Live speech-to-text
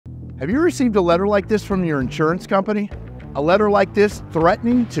Have you received a letter like this from your insurance company? A letter like this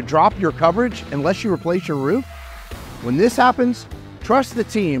threatening to drop your coverage unless you replace your roof? When this happens, trust the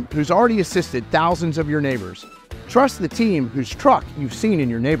team who's already assisted thousands of your neighbors. Trust the team whose truck you've seen in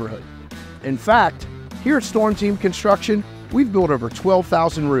your neighborhood. In fact, here at Storm Team Construction, we've built over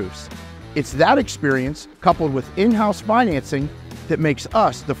 12,000 roofs. It's that experience, coupled with in-house financing, that makes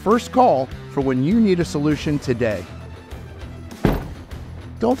us the first call for when you need a solution today.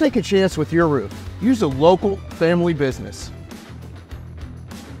 Don't take a chance with your roof. Use a local family business.